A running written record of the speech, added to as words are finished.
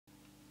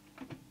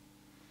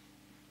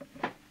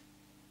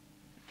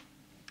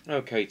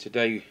Okay,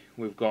 today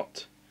we've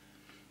got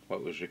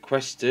what was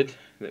requested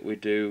that we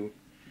do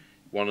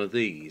one of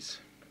these.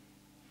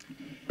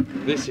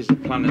 This is a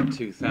Planet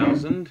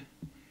 2000,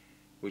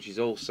 which is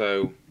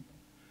also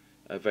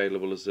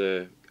available as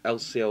a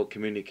LCL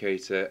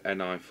communicator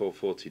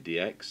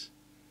NI440DX,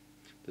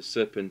 the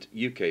Serpent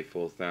UK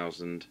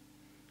 4000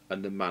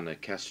 and the Manor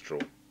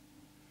Kestrel.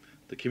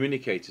 The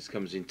communicators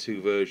comes in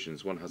two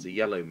versions. One has a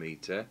yellow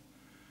meter,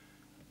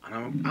 and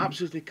I'm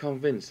absolutely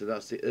convinced that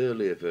that's the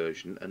earlier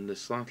version and the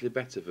slightly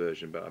better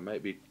version, but I may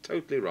be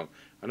totally wrong.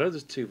 I know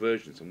there's two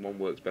versions and one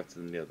works better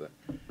than the other.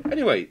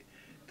 Anyway,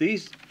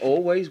 these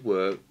always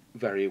work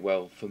very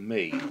well for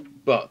me,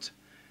 but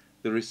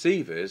the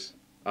receivers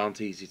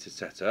aren't easy to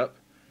set up,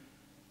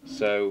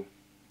 so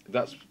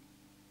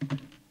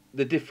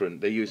they're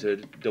different. They use a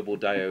double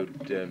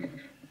diode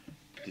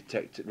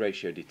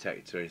ratio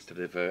detector instead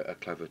of a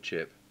clever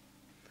chip.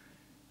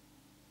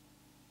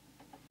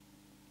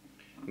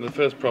 And the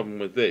first problem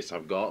with this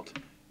I've got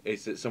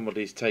is that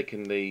somebody's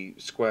taken the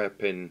square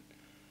pin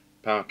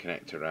power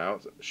connector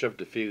out,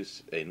 shoved a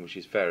fuse in, which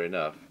is fair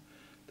enough.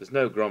 There's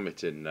no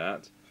grommet in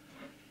that,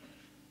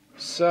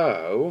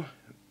 so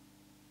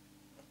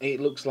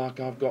it looks like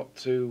I've got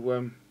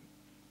to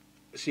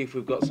see if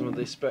we've got some of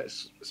these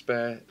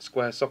spare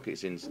square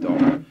sockets in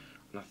stock, and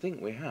I think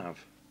we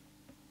have.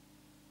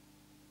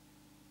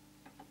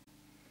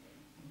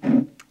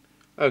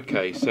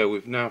 Okay, so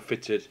we've now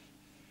fitted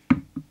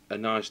a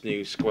nice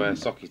new square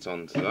socket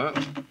onto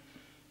that.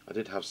 I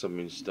did have some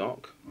in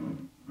stock,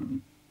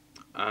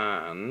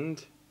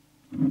 and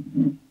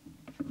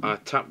I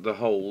tapped the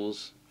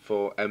holes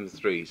for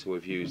M3, so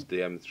we've used the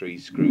M3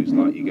 screws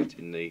like you get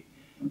in the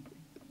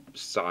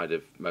side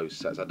of most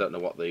sets. I don't know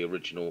what the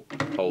original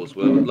holes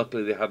were, but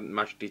luckily they hadn't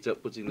mashed it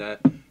up putting their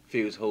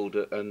fuse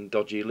holder and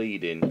dodgy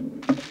lead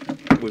in.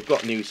 We've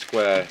got new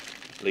square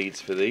leads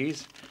for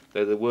these.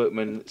 They're the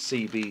Workman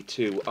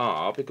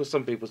CB2R, because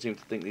some people seem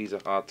to think these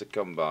are hard to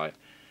come by.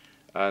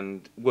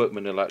 And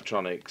Workman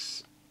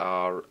Electronics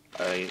are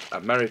an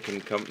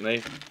American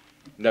company.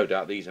 No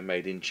doubt these are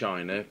made in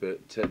China,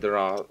 but there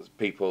are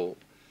people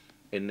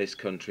in this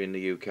country, in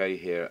the UK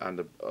here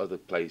and other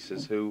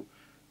places, who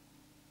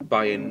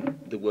buy in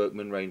the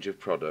Workman range of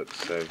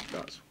products, so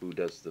that's who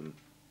does them.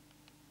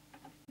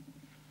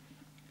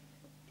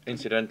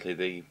 Incidentally,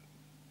 the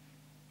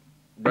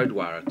red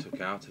wire I took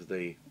out of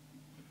the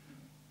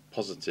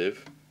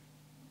positive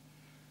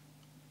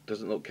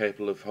doesn't look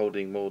capable of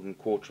holding more than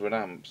 1/4 of an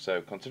amp,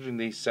 so considering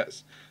these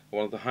sets are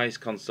one of the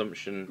highest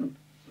consumption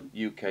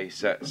UK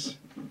sets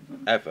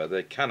ever,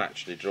 they can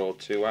actually draw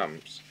 2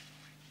 amps.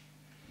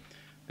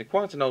 They're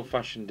quite an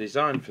old-fashioned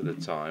design for the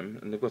time,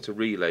 and they've got a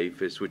relay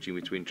for switching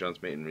between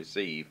transmit and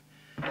receive,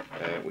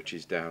 which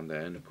is down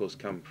there, and of course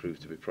can prove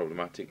to be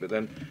problematic. But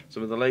then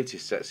some of the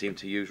latest sets seem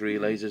to use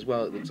relays as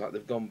well. It looks like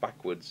they've gone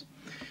backwards.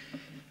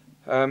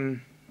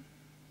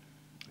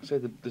 So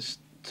the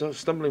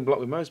stumbling block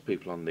with most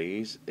people on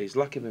these is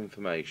lack of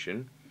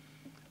information,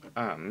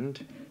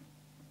 and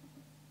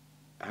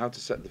how to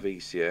set the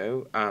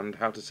VCO and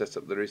how to set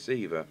up the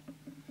receiver.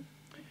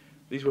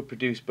 These were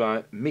produced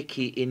by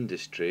Mickey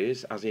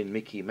Industries, as in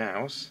Mickey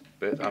Mouse,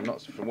 but I'm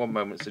not for one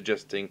moment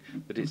suggesting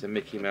that it's a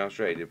Mickey Mouse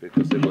radio,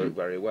 because they work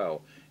very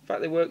well. In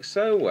fact, they work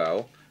so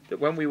well that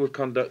when we were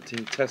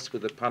conducting tests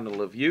with a panel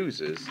of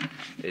users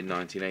in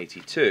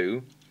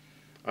 1982,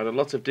 I had a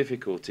lot of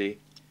difficulty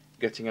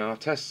getting our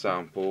test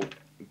sample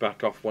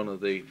back off one of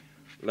the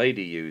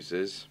lady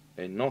users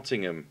in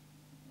Nottingham,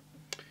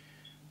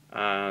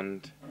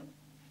 and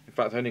in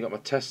fact I only got my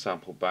test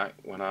sample back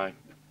when I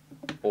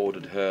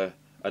ordered her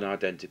an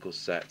identical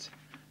set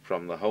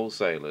from the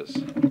wholesalers.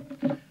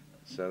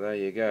 So there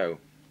you go.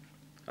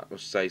 That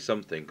must say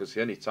something, because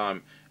the only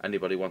time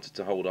anybody wanted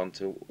to hold on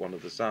to one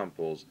of the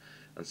samples,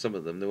 and some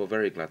of them they were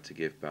very glad to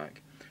give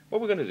back. What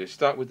we're going to do is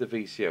start with the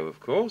VCO, of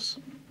course,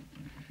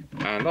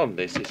 and on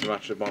this it's a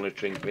matter of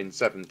monitoring pin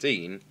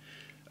 17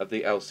 of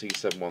the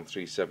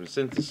LC7137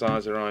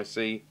 synthesizer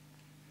IC.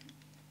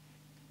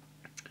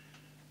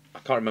 I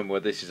can't remember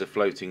whether this is a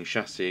floating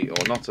chassis or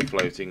not a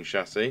floating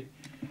chassis.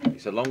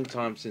 It's a long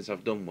time since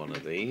I've done one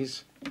of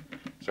these,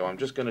 so I'm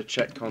just going to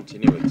check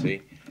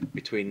continuity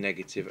between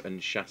negative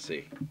and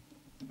chassis.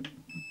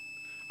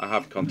 I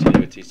have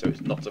continuity, so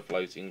it's not a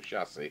floating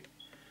chassis.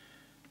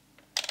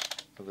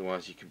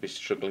 Otherwise you could be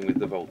struggling with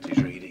the voltage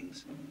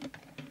readings.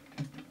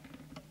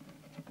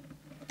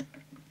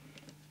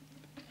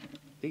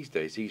 These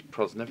days these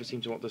prods never seem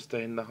to want to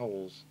stay in the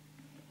holes.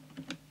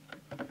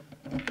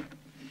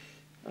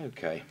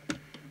 Okay.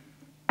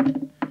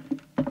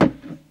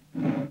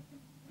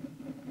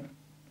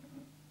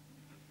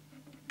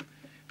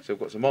 So we've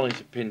got some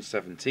monitor pin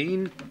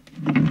 17.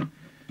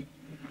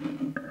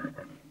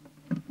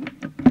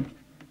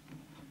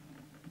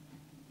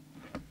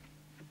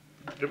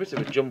 They're a bit of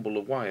a jumble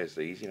of wires,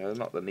 these, they're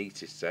not the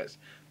neatest sets.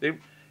 They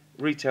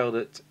retailed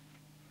at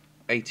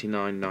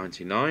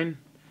 $89.99,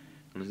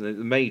 and the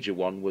major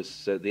one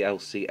was the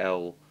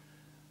LCL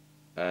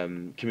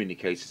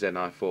communicators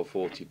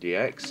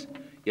NI440DX.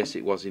 Yes,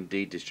 it was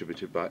indeed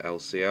distributed by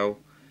LCL,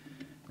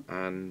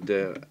 and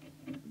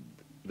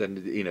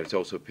then it's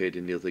also appeared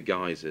in the other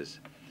geysers.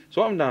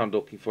 So what I'm now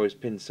looking for is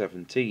pin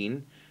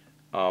 17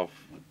 of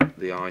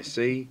the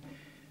IC.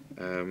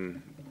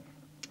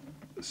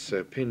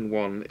 So pin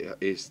 1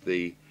 is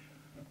the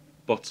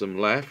bottom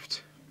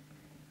left.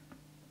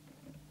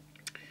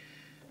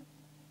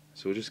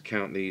 So we'll just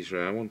count these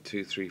round. 1,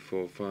 2, 3,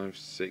 4, 5,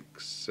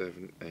 6,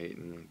 7, 8,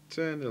 9,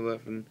 10,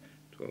 11,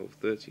 12,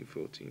 13,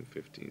 14,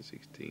 15,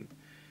 16,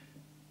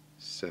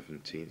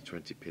 17,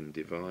 20 pin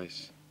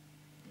device.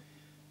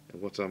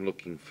 And what I'm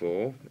looking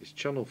for is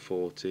channel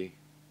 40.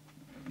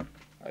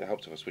 It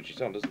helps if I switch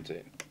it on, doesn't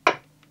it?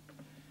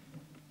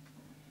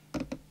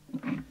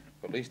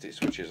 At least it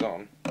switches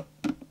on.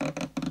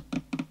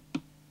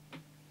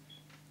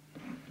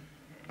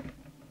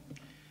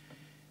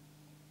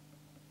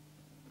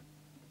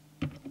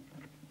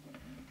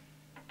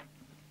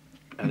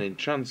 And in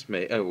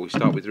transmit, we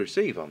start with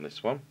receive on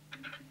this one.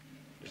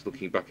 Just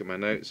looking back at my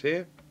notes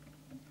here.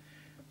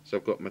 So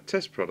I've got my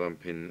test prod on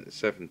pin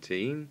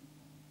 17.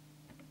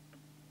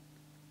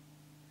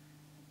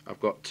 I've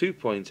got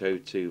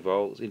 2.02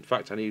 volts. In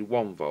fact, I need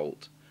 1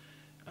 volt.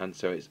 And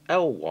so it's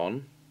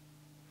L1.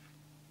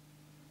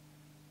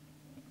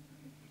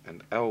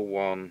 And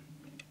L1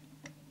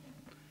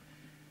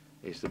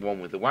 is the one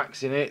with the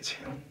wax in it.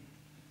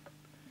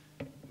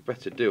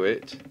 Better do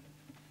it,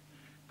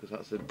 because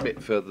that's a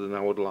bit further than I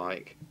would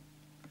like.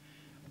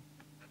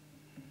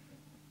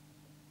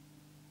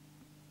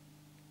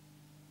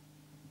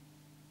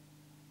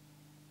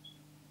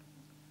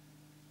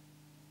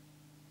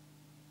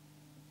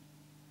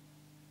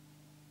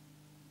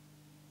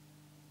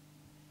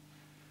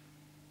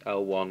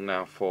 L1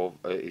 now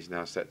is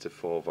now set to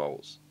 4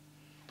 volts.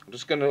 I'm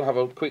just going to have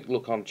a quick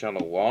look on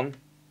channel 1,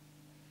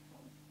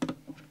 and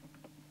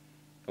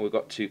we've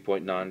got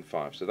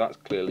 2.95, so that's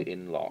clearly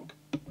in lock.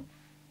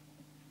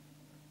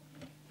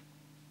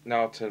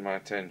 Now I'll turn my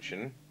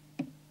attention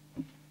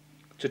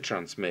to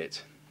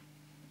transmit.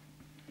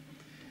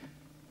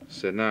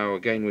 So now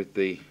again with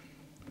the,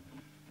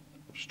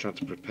 I'm just trying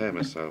to prepare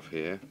myself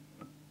here,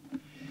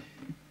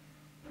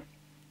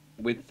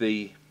 with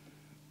the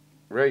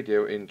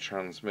radio in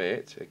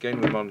transmit,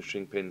 again we're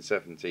monitoring pin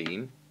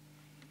 17.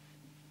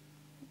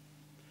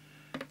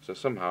 So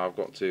somehow I've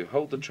got to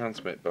hold the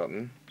transmit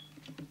button,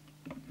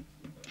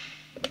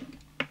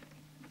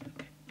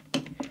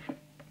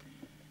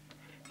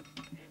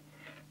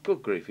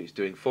 good grief, it's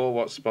doing 4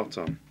 watts spot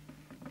on.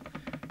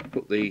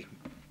 Put the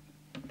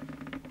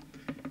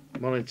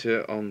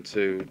monitor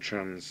onto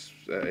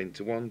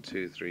into 1,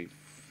 2, 3,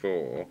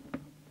 4.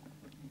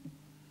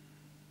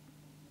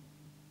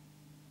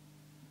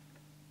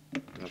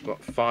 I've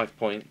got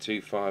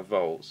 5.25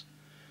 volts.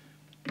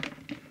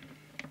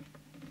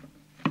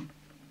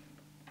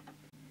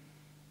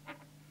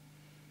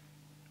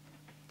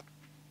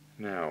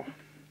 Now,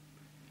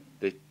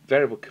 the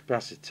variable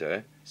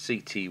capacitor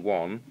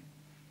CT1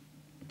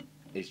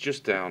 is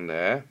just down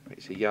there.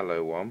 It's a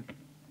yellow one.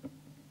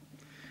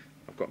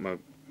 I've got my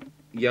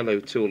yellow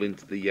tool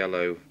into the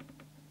yellow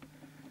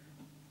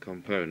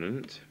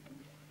component,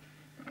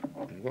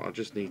 and what I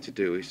just need to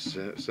do is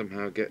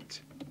somehow get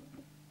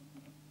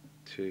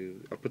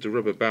to, I'll put a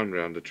rubber band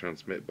around the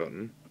transmit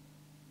button.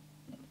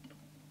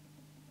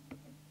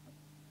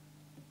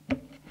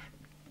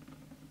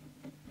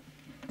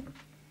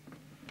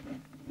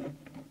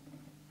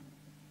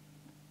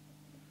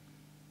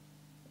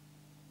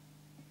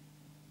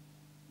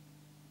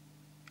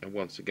 And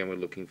once again we're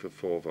looking for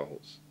 4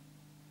 volts.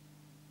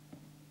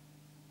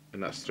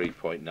 And that's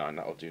 3.9,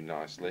 that'll do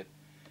nicely.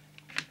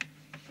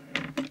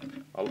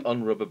 I'll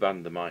unrubber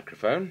band the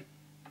microphone.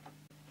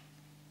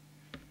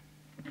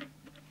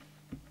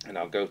 And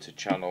I'll go to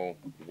channel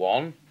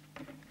 1.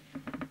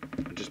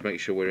 And just make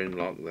sure we're in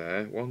lock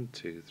there. 1,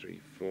 2, 3,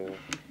 4.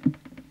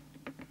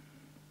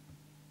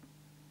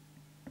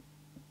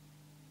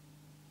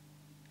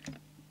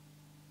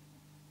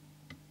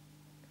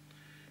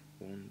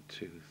 1,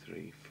 2,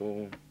 3,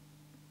 4.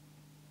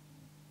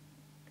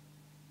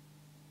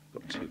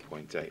 Got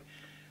 2.8.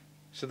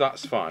 So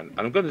that's fine. And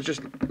I'm going to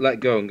just let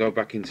go and go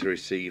back into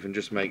receive and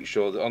just make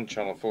sure that on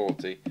channel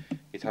 40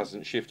 it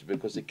hasn't shifted,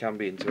 because it can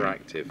be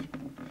interactive.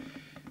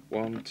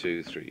 1,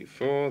 2, 3,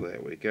 4. There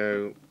we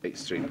go.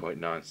 It's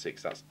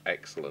 3.96. That's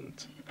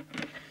excellent.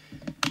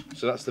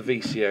 So that's the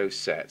VCO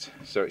set.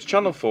 So it's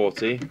channel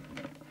 40.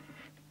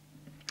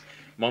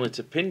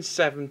 Monitor pin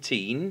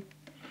 17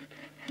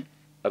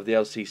 of the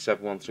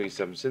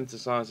LC7137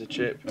 synthesizer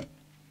chip,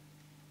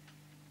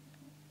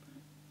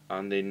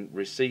 and in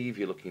receive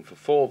you're looking for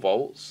 4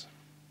 volts,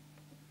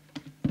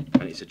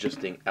 and it's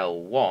adjusting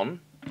L1.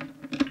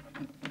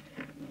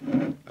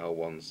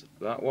 L1's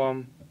that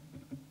one,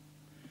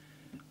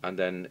 and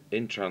then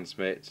in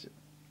transmit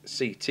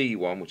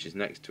CT1, which is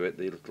next to it,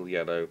 the little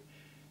yellow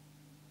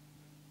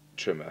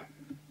trimmer.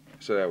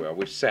 So there we are,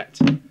 we've set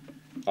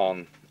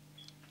on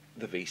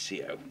the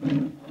VCO.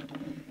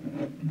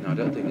 Now I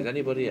don't think there's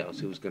anybody else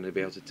who's going to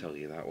be able to tell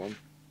you that one.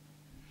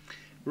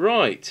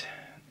 Right,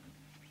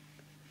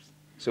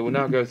 so we'll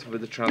now go through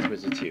the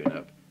transmitter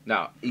tune-up.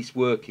 Now it's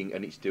working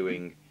and it's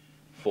doing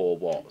 4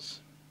 watts.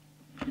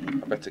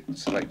 I better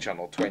select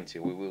channel 20,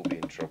 we will be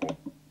in trouble.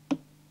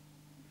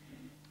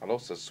 I'll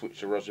also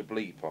switch the Roger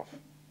bleep off.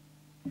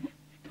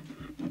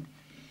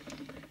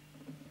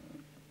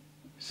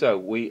 So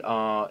we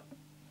are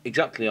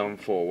exactly on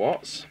 4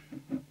 watts,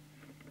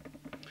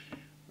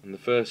 and the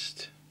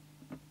first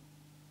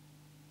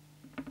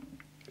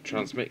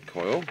transmit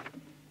coil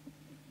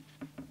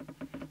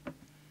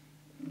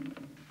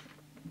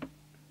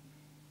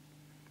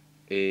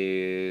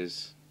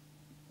is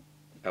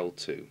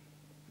L2.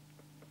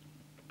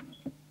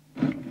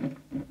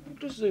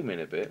 Just zoom in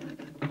a bit.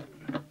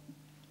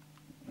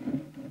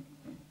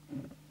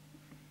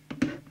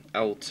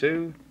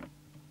 L2,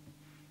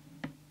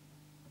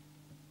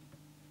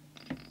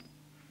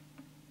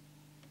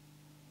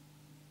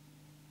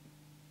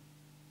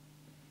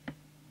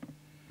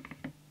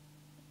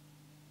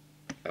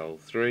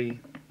 L3,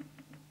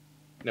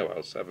 no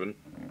L7,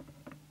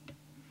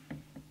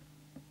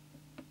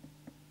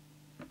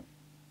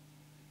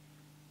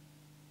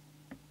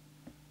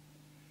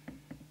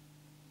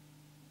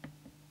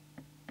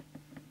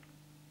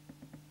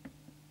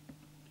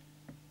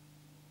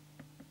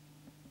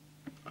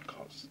 I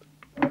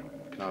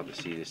can hardly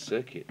see this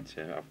circuit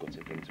I've got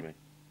in front of me.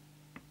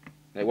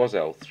 It was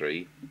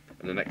L3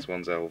 and the next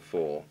one's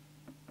L4.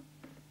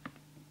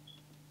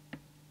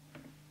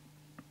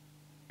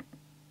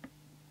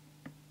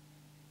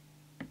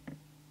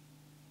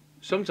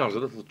 Sometimes a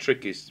little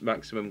trick is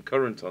maximum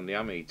current on the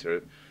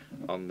ammeter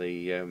on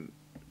the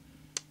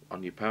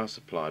on your power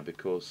supply,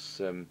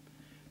 because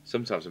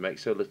sometimes it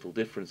makes so little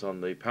difference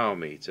on the power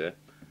meter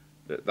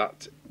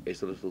that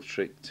is a little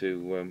trick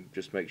to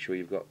just make sure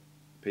you've got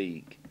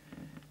peak.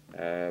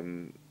 I'll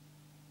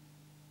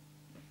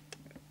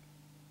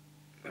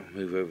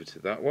move over to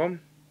that one.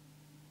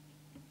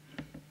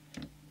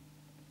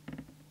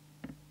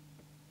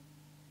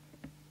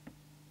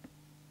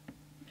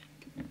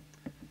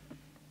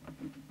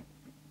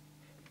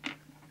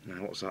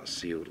 Now what's that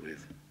sealed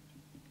with?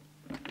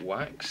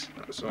 Wax,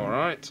 that's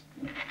alright.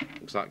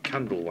 Looks like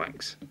candle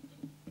wax.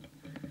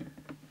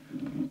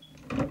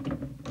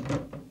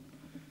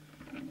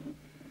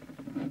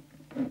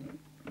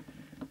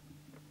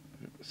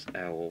 That's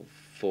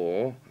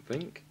L4, I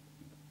think.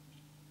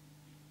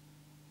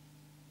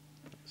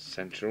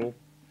 Central.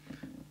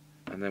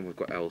 And then we've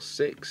got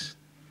L6.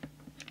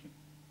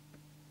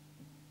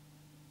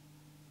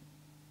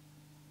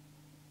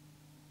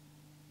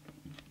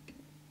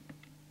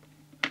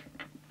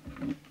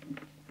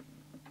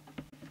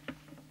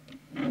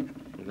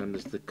 And then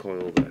there's the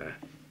coil there.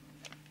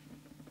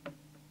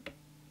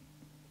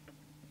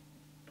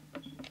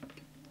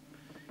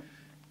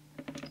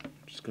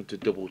 Just going to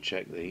double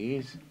check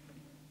these.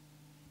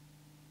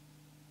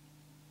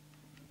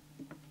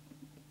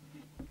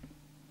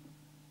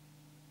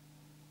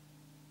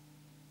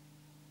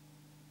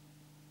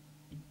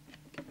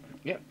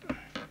 Yep.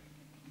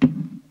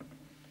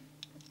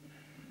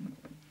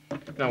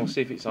 Now we'll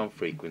see if it's on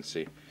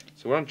frequency.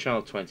 So we're on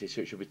channel 20,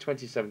 so it should be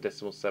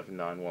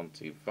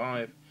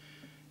 27.79125.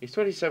 It's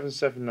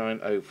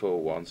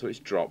 27.79041, so it's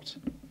dropped.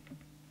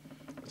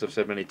 As I've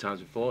said many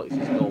times before, it's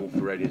normal for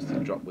radios to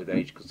drop with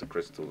age because the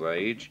crystals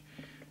age.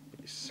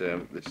 It's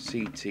the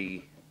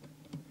CT,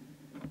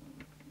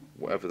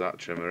 whatever that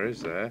trimmer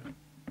is there.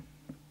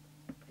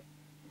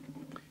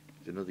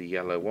 There's another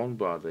yellow one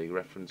by the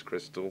reference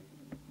crystal.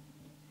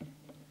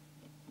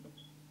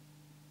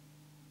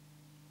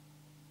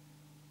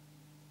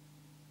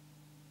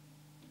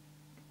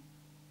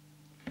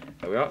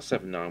 There we are at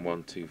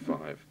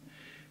 79125.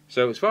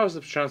 So as far as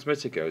the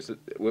transmitter goes,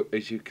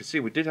 as you can see,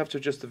 we did have to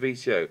adjust the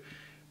VCO,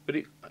 but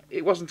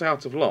it wasn't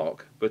out of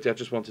lock, but I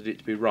just wanted it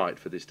to be right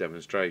for this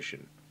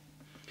demonstration.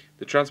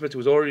 The transmitter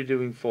was already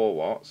doing 4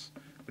 watts,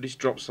 but it's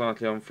dropped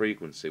slightly on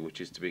frequency,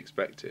 which is to be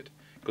expected,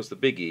 because the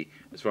biggie,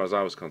 as far as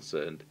I was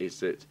concerned,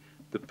 is that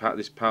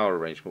this power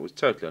arrangement was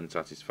totally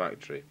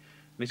unsatisfactory.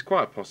 And it's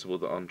quite possible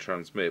that on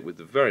transmit, with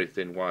the very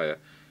thin wire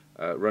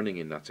running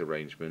in that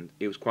arrangement,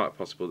 it was quite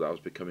possible that I was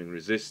becoming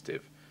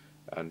resistive,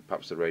 and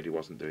perhaps the radio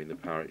wasn't doing the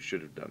power it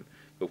should have done.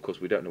 But of course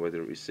we don't know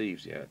whether it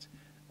receives yet,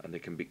 and they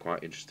can be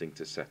quite interesting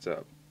to set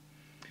up.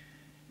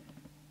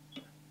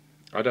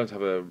 I don't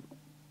have a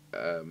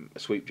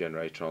sweep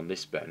generator on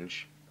this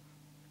bench,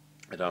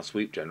 and our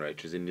sweep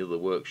generator is in the other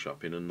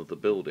workshop in another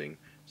building,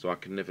 so I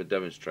can never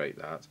demonstrate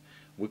that.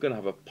 We're going to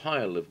have a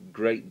pile of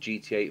great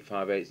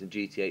GT858s and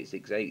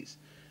GT868s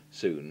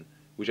soon,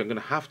 which I'm going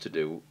to have to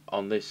do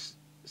on this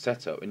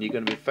setup, and you're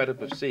going to be fed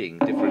up of seeing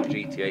different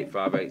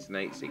GT858s and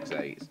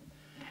 868s.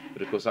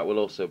 But of course that will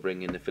also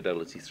bring in the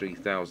Fidelity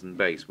 3000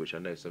 base, which I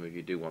know some of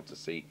you do want to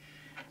see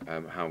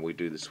how we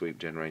do the sweep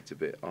generator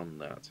bit on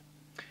that.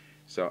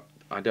 So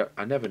I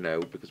never know,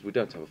 because we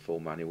don't have a full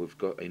manual. We've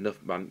got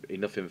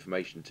enough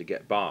information to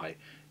get by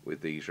with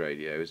these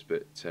radios,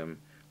 but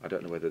I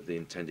don't know whether they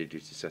intended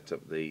you to set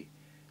up the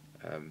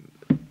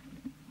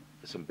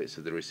some bits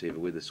of the receiver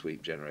with a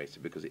sweep generator,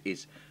 because it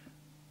is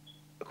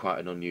quite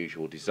an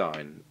unusual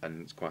design,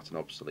 and it's quite an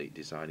obsolete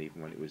design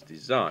even when it was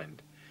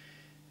designed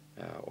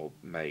or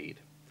made.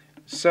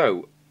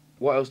 So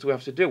what else do we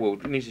have to do? Well,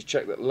 we need to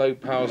check that low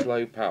power is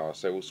low power.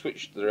 So we'll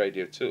switch the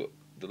radio to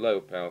the low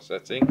power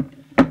setting.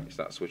 It's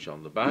that switch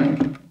on the back.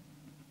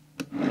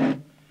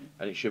 And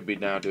it should be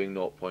now doing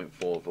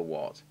 0.4 of a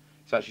watt.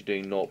 It's actually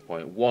doing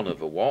 0.1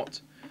 of a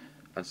watt.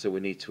 And so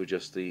we need to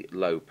adjust the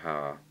low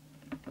power.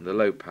 And the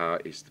low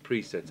power is the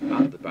preset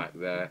at the back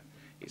there.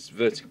 It's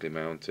vertically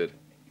mounted.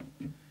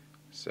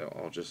 So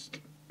I'll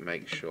just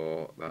make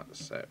sure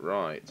that's set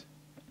right.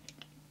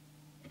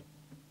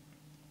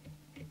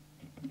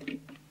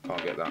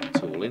 Can't get that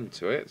tool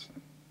into it.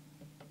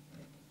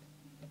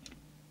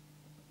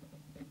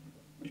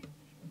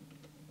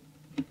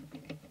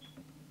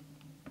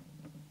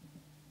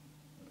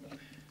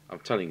 I'm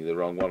telling you the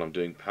wrong one. I'm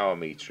doing power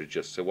meter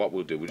adjust. So what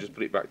we'll do, we'll just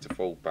put it back to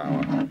full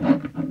power.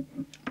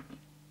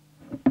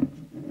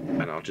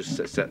 And I'll just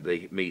set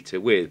the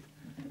meter with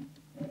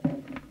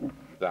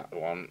that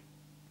one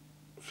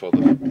for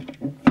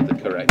the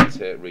correct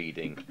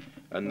reading,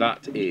 and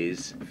that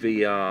is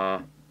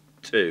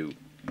VR2.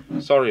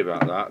 Sorry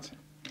about that.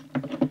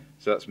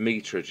 So that's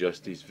meter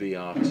adjust is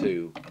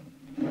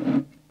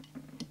VR2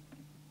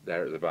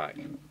 there at the back.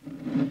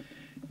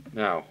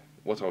 Now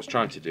what I was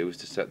trying to do was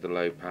to set the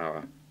low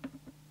power.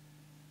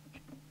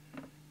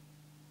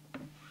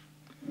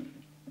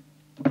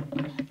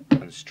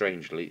 And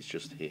strangely it's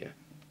just here.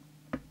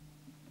 So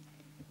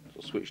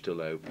I'll switch to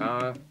low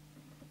power.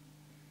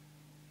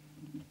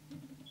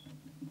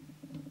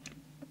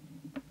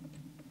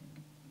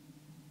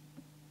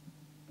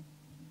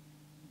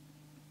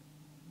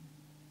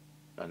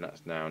 And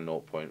that's now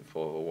 0.4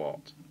 of a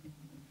watt.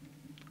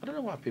 I don't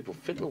know why people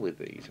fiddle with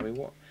these. I mean,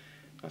 what?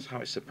 That's how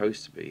it's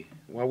supposed to be.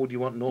 Why would you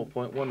want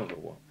 0.1 of a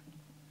watt?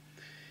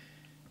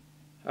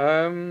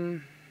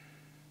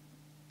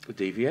 The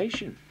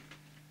deviation.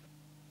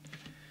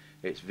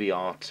 It's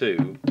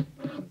VR2.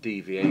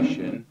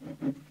 Deviation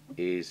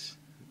is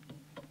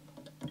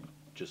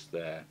just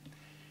there.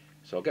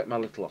 So I'll get my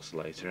little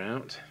oscillator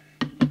out.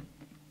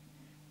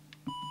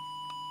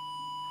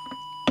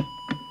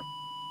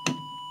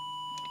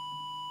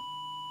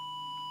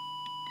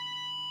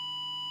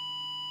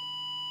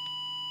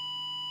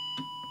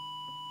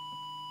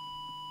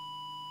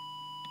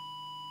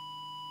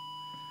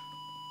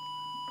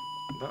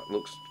 That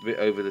looks a bit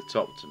over the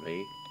top to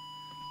me.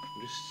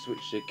 I'll just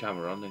switch the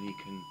camera on and you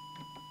can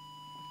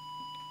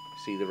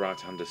see the right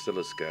hand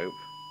oscilloscope.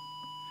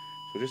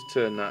 So we'll just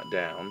turn that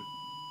down.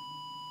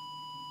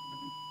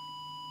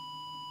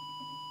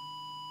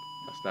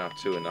 That's now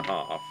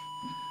 2.5.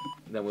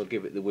 And then we'll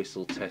give it the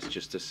whistle test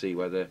just to see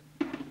whether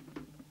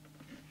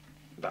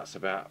that's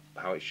about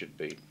how it should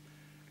be.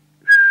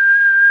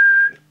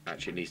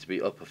 Actually, it needs to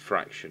be up a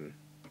fraction.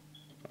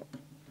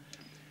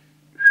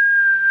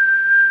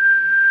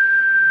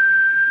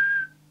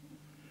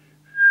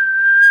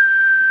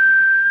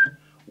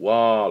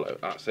 Wallow,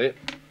 that's it.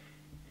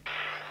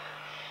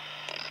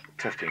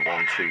 Testing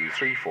 1, 2,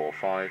 3, 4,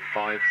 5,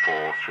 5,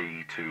 4,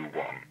 3, 2, 1.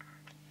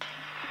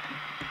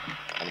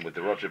 And with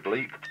the Roger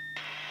bleep.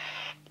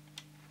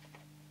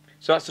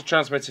 So that's the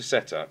transmitter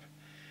setup.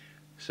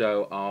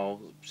 So I'll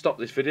stop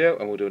this video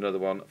and we'll do another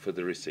one for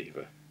the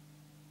receiver.